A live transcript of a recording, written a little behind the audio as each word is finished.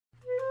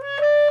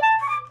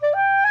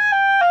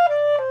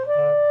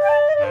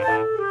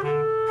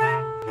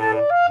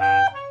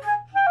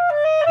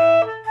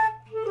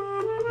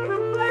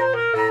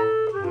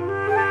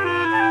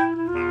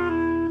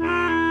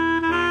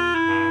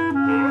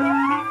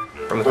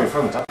Where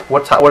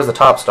does the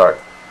top start?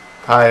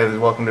 Hi,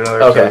 welcome to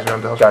another episode of Show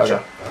and Tell.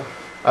 Gotcha.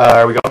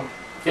 Are we going?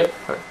 Yep.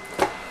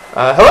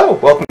 Hello,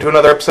 welcome to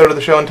another episode of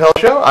the Show and Tell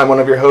Show. I'm one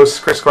of your hosts,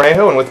 Chris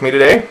Cornejo, and with me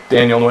today,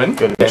 Daniel Nguyen.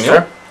 Good to meet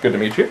you. Good to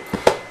meet you.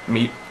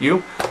 Meet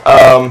you.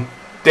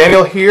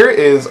 Daniel here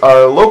is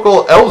our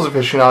local Elves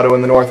aficionado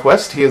in the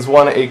Northwest. He has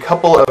won a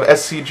couple of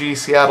SCG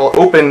Seattle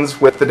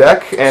Opens with the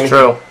deck, and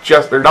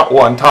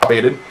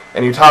top-aided,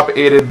 and you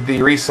top-aided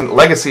the recent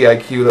Legacy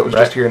IQ that was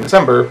just here in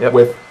December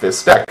with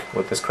this deck.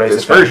 With this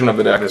crazy version of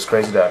the deck. This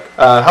crazy deck.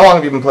 How long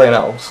have you been playing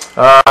Elves?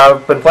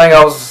 I've been playing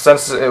Elves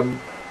since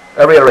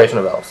every iteration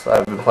of Elves.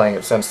 I've been playing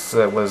it since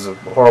it was a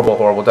horrible,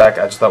 horrible deck.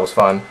 I just thought it was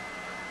fun.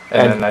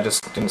 And then I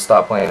just didn't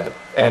stop playing it.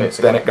 And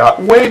basically. then it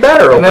got way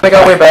better. And then it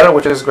got way better,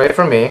 which is great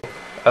for me.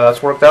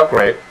 It's worked out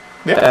great.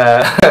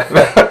 Yeah.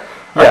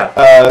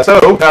 So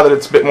now that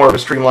it's a bit more of a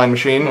streamlined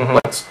machine,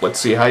 let's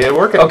see how you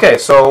work it. Okay,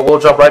 so we'll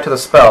jump right to the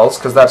spells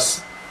because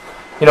that's,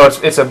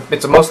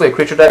 it's mostly a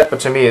creature deck, but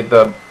to me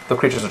the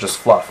creatures are just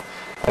fluff,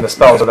 and the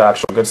spells are the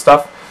actual good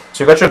stuff.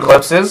 So you got your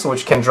glimpses,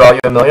 which can draw you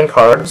 1,000,000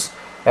 cards,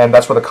 and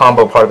that's where the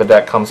combo part of the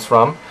deck comes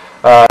from.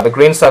 The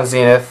Green Sun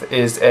Zenith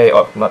is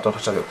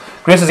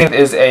Green Sun Zenith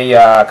is a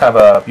kind of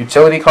a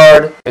utility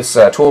card. It's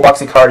a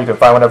toolboxy card. You can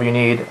find whatever you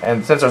need.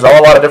 And since there's a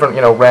lot of different,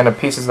 random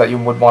pieces that you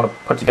would want to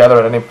put together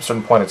at any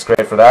certain point, it's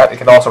great for that. It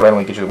can also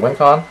randomly get you the win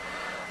con.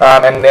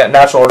 And the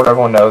natural order,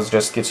 everyone knows,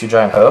 just gets you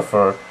Giant Hoof,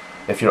 or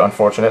if you're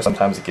unfortunate,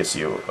 sometimes it gets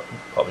you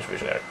Elvish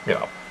Visionary,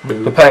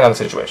 depending on the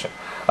situation.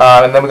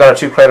 And then we got our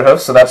 2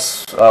 Craterhoofs, so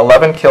that's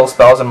 11 kill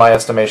spells in my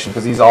estimation,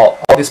 because all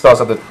these spells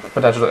have the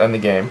potential to end the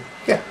game.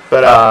 Yeah,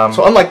 but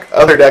so unlike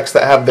other decks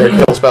that have their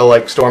kill spell,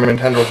 like Storm and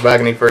Tendrils of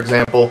Agony, for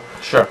example,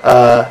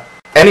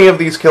 any of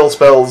these kill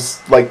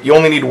spells, you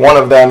only need one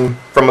of them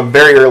from a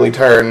very early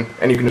turn,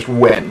 and you can just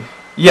win.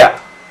 Yeah.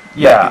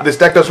 This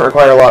deck doesn't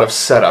require a lot of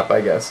setup,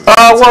 I guess.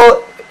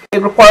 Well,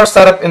 it requires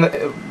setup.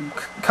 It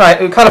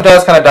kind of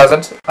does, kind of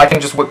doesn't. I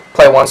can just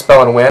play one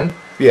spell and win.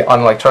 Yeah.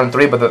 On turn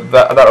 3, but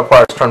that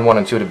requires turn 1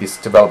 and 2 to be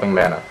developing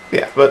mana.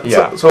 Yeah, but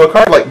so a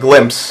card like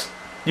Glimpse,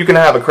 you can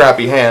have a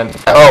crappy hand.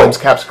 Glimpse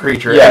caps a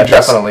creature. Yeah, and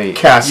definitely.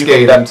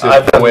 Cascade into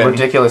I've done win.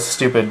 Ridiculous,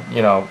 stupid,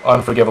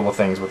 unforgivable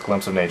things with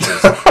Glimpse of Nature.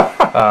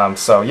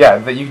 So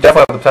yeah, you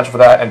definitely have the potential for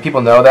that, and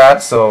people know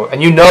that. So they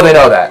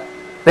know that.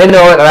 They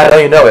know it, and I know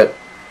you know it.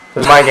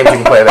 There's mind games you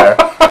can play there.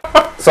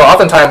 So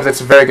oftentimes it's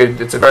a very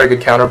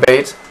good counter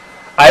bait.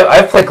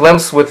 I've played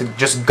Glimpse with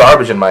just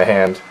garbage in my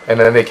hand, and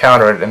then they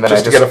counter it, and then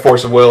just to get a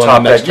force of will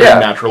and next turn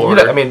natural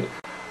order.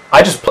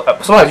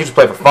 Sometimes you just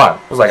play for fun.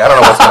 It was I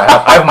don't know what's going to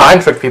happen. I've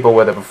mind tricked people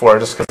with it before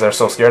just because they're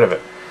so scared of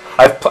it.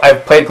 I've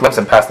played Glimpse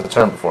and passed the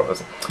turn before.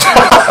 It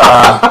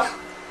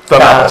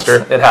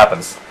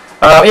happens.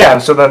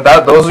 And so then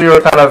those are your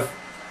kind of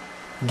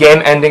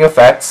game-ending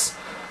effects.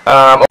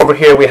 Over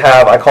here we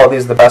have, I call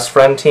these the best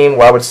friend team,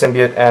 Wirewood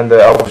Symbiote and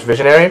the Elvish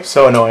Visionary.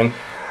 So annoying.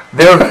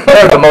 They're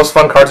the most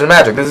fun cards in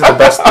Magic. These are the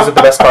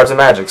best cards in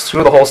Magic.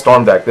 Screw the whole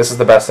Storm deck. This is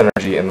the best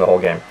synergy in the whole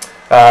game.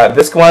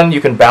 This one,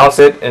 you can bounce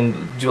it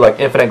and do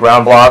infinite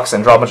ground blocks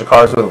and draw a bunch of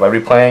cards with it by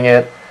replaying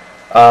it.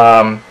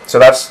 So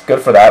that's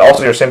good for that.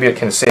 Also, your Symbiote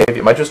can save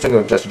you. Am I just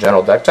doing just a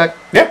general deck check?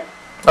 Yeah.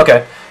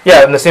 Okay.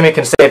 Yeah, and the Symbiote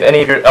can save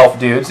any of your elf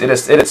dudes. It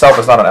itself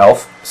is not an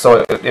elf,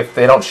 so if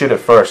they don't shoot it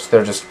first,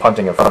 they're just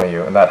punting in front of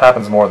you, and that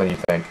happens more than you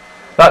think.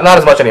 Not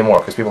as much anymore,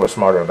 because people are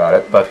smarter about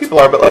it. But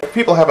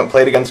people haven't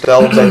played against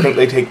elves. I think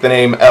they take the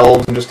name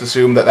elves and just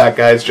assume that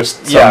guy's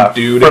just some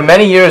dude. For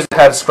many years it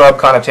had scrub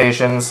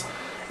connotations,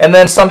 and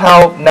then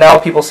somehow now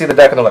people see the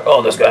deck and they're like,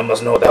 oh, this guy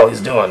must know what the hell he's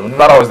doing.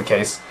 Not always the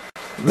case.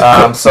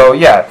 So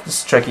yeah,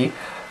 it's tricky.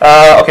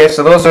 Okay,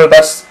 so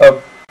that's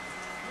a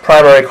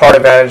primary card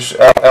advantage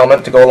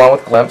element to go along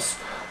with Glimpse.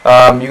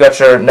 You got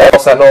your Nettle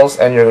Sentinels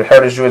and your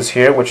Heritage Druids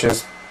here, which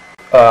is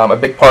a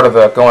big part of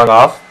the going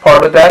off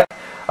part of the deck.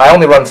 I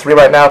only run 3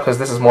 right now because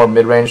this is more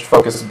mid-range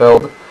focused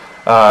build.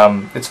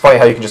 It's funny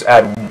how you can just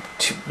add,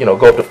 go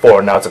up to 4,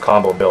 and now it's a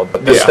combo build.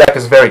 But this deck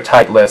is very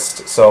tight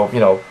list, so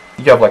you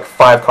have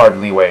 5 card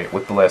leeway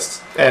with the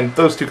list. And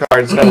those 2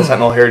 cards, Nettle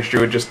Sentinel, Heritage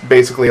Druid, just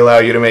basically allow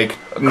you to make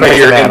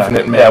near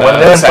infinite mana. Yeah, when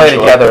they're in play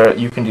together,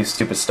 you can do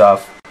stupid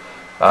stuff.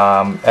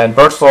 And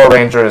Birchlore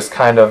Ranger is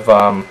kind of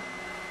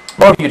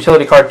more of a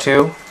utility card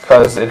too,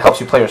 because it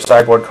helps you play your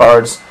sideboard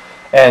cards.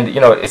 And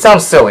it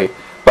sounds silly,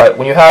 but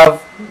when you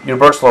have your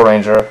Birchlore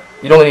Ranger,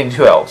 you only need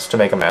 2 elves to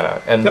make a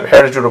mana, and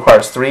Heritage Druid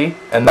requires 3,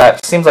 and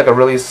that seems like a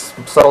really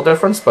subtle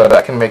difference, but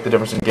that can make the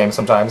difference in games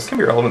sometimes. It can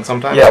be relevant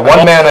sometimes. Yeah,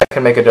 1 mana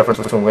can make a difference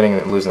between winning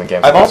and losing the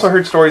game. I've also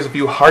heard stories of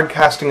you hard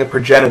casting a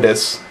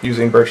Progenitus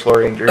using Birchlore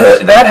Rangers.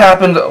 That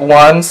happened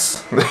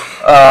once.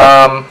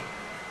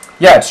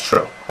 Yeah, it's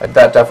true.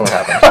 That definitely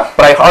happened.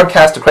 But I hard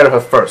cast a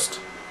Craterhoof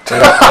first.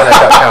 And it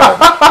got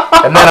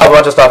countered. And then a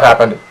bunch of stuff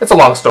happened. It's a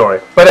long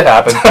story, but it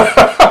happened.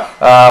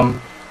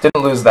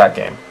 Didn't lose that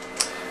game.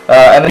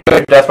 And then you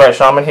have Deathrite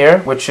Shaman here,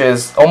 which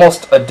is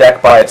almost a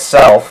deck by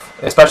itself,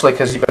 especially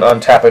because you can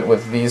untap it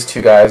with these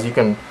 2 guys. You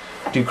can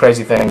do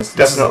crazy things.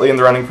 Definitely in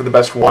the running for the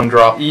best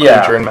 1-drop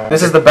creature in Magic.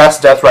 This is the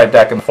best Deathrite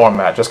deck in the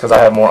format, just because I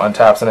have more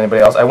untaps than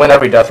anybody else. I win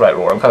every Deathrite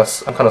Roar. I'm kind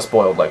of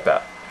spoiled like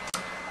that.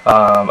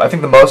 I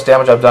think the most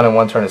damage I've done in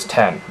one turn is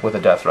 10 with a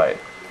Deathrite.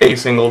 A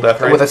single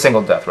Deathrite? With a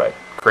single Deathrite.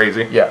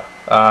 Crazy. Yeah.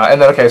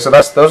 And then, okay, so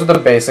those are the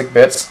basic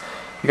bits.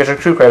 You got your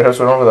crew Craterhoof,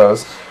 so we went over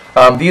those.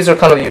 These are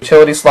kind of the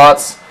utility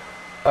slots.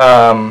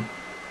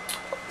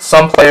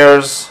 Some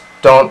players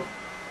don't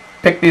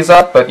pick these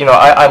up, but, you know,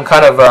 I'm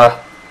kind of,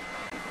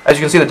 as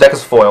you can see, the deck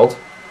is foiled.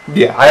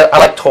 Yeah. I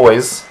like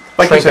toys.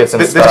 Like you said,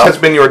 this has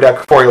been your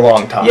deck for a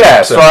long time.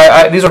 Yeah, so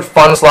these are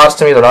fun slots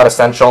to me. They're not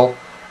essential.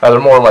 They're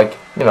more like,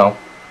 you know,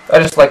 I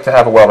just like to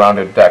have a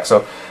well-rounded deck.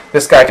 So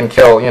this guy can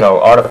kill, you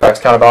know, artifacts,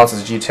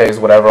 counterbalances, GTAs,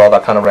 whatever, all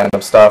that kind of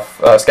random stuff.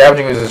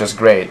 Scavenging Ooze is just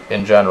great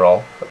in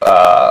general.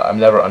 I'm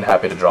never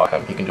unhappy to draw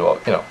him. He can do all,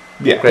 you know,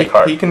 great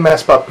card. He can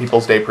mess up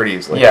people's day pretty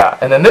easily. Yeah,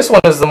 and then this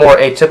one is the more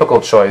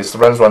atypical choice. The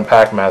Wren's Run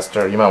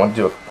Packmaster. You might want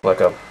to do like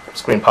a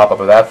screen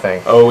pop-up of that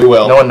thing. Oh, we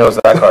will. No one knows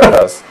that card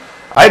does.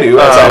 I do.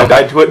 I've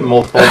died to it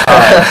multiple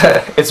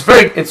times. It's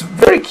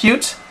very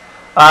cute.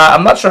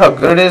 I'm not sure how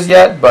good it is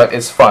yet, but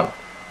it's fun.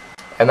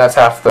 And that's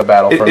half the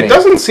battle for me. It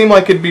doesn't seem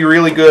like it'd be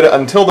really good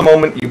until the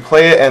moment you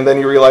play it, and then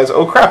you realize,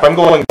 oh crap, I'm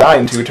going to die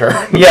in 2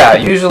 turns. Yeah,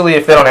 usually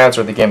if they don't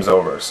answer, the game's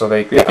over. So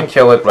they can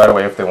kill it right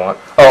away if they want.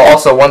 Oh,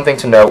 also, one thing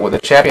to note, with the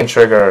champion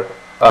trigger,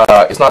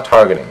 it's not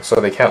targeting.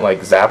 So they can't,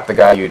 like, zap the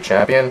guy you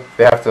champion.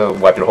 They have to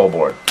wipe your whole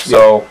board.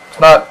 So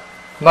it's not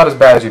as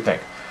bad as you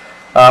think.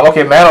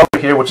 Okay, mana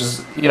over here, which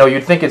is, you know,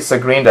 you'd think it's a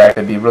green deck,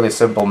 it'd be really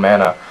simple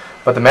mana,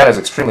 but the mana is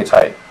extremely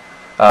tight.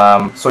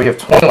 So we have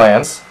 20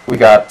 lands. We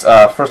got,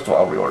 first of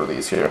all, I'll reorder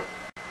these here.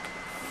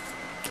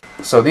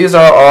 So these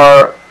are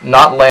our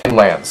not land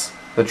lands.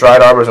 The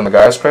Dryad Arbors and the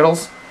Gaea's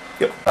Cradles.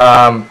 Yep.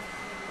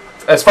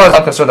 As far as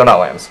I'm concerned, they're not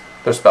lands.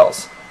 They're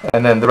spells.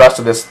 And then the rest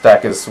of this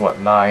deck is, what,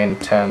 9,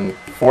 10,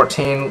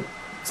 14?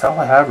 Is that all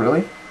I have,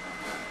 really?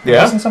 Yeah. Am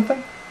I missing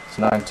something? It's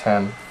 9,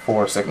 10,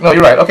 4, 6. No,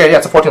 you're right. Okay, yeah,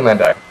 it's a 14 land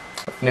deck.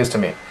 News to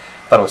me. I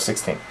thought it was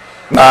 16.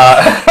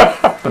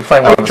 Been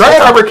playing with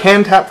Dryad Arbor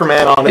can tap for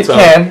mana on its own.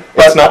 It can,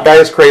 but it's not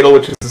Gaea's Cradle,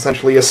 which is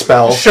essentially a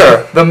spell.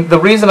 Sure. The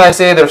reason I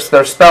say they're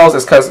spells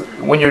is because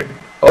when you're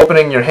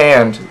opening your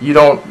hand,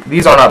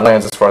 these are not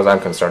lands as far as I'm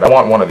concerned. I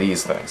want one of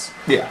these things.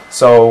 Yeah.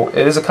 So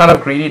it is a kind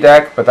of greedy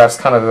deck, but that's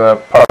kind of the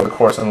part of the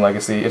course in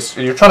Legacy.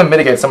 You're trying to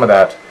mitigate some of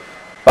that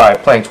by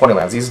playing 20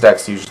 lands. These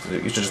decks you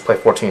should just play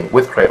 14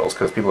 with Cradles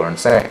because people are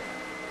insane.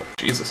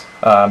 Jesus.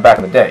 Back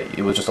in the day,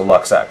 it was just a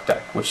luck sack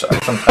deck, which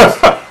sometimes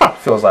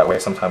feels that way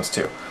sometimes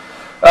too.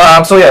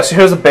 So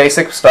here's the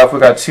basic stuff. We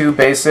got 2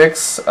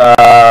 basics, 2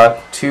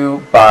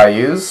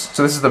 Bayous.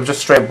 So this is the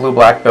just straight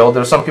blue-black build.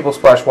 There's some people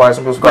splash white,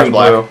 some people splash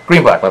blue.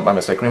 Green-black, my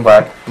mistake.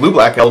 Green-black.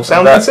 Blue-black elves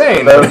sound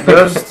insane.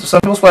 There's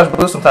some people splash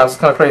blue sometimes. It's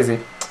kind of crazy.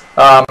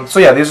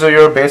 These are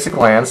your basic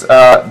lands.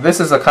 This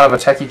is a kind of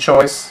a techie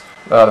choice.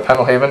 The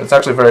Pendelhaven. It's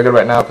actually very good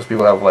right now because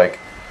people have like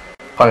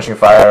Punishing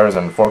Fires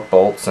and Forked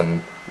Bolts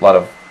and a lot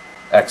of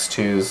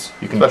X2s.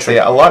 You can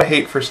a lot of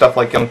hate for stuff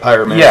like Young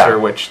Pyromancer,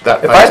 which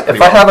that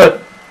if I have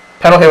a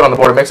Pendelhaven on the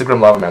board, it makes a Grim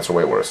Lavamancer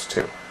way worse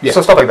too. Yeah.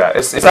 So stuff like that.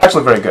 It's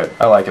actually very good.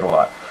 I like it a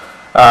lot.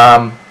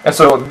 And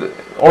so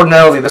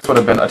ordinarily this would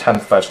have been a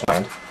 10th fetch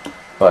land,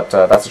 but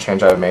that's a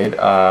change I've made.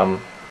 And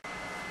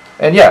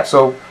yeah,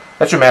 so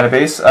that's your mana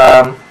base.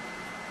 I'm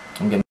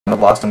getting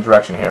lost in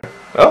direction here.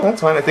 Oh,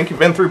 that's fine. I think you've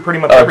been through pretty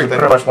much everything.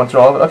 Pretty much went through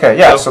all of it. Okay,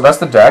 yeah. So that's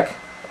the deck.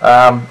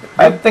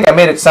 I think I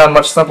made it sound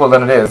much simpler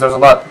than it is. There's a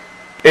lot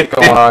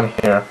going on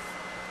here.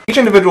 Each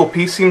individual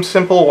piece seems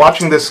simple.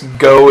 Watching this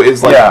go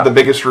is like the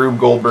biggest Rube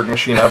Goldberg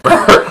machine ever.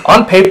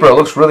 On paper, it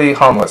looks really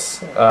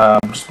harmless.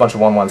 Just a bunch of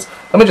 1/1s.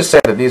 Let me just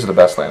say that these are the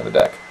best land of the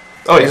deck.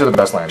 Oh, these are the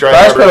best lands.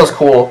 Dryad Cradle is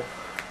cool,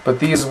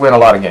 but these win a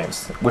lot of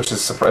games, which is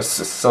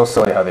so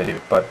silly how they do.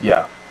 But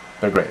yeah,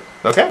 they're great.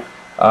 Okay.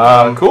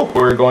 Cool.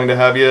 We're going to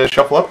have you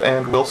shuffle up,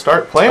 and we'll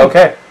start playing.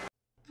 Okay.